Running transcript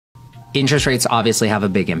Interest rates obviously have a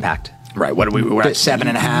big impact. Right. What are we? We're at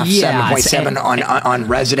 7.5, Yeah, 7.7 on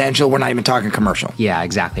residential. We're not even talking commercial. Yeah,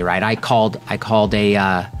 exactly right. I called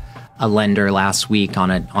a lender last week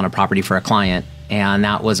on a property for a client, and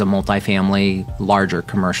that was a multifamily, larger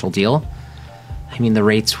commercial deal. I mean, the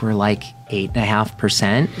rates were like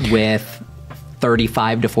 8.5% with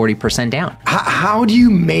 35 to 40% down. How do you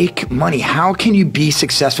make money? How can you be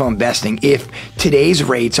successful investing if today's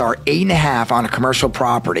rates are 8.5 on a commercial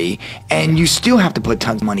property and you still have to put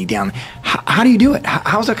tons of money down? How do you do it?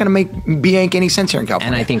 How's that going to make any sense here in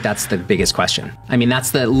California? And I think that's the biggest question. I mean,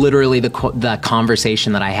 that's literally the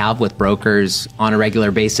conversation that I have with brokers on a regular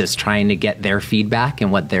basis, trying to get their feedback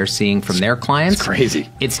and what they're seeing from their clients. It's crazy.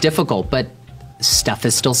 It's difficult, but stuff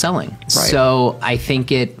is still selling. Right. So I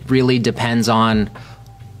think it really depends on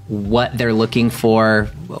what they're looking for,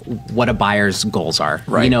 what a buyer's goals are.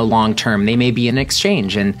 Right. You know, long term, they may be in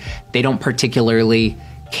exchange and they don't particularly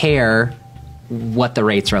care what the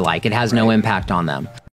rates are like. It has no impact on them.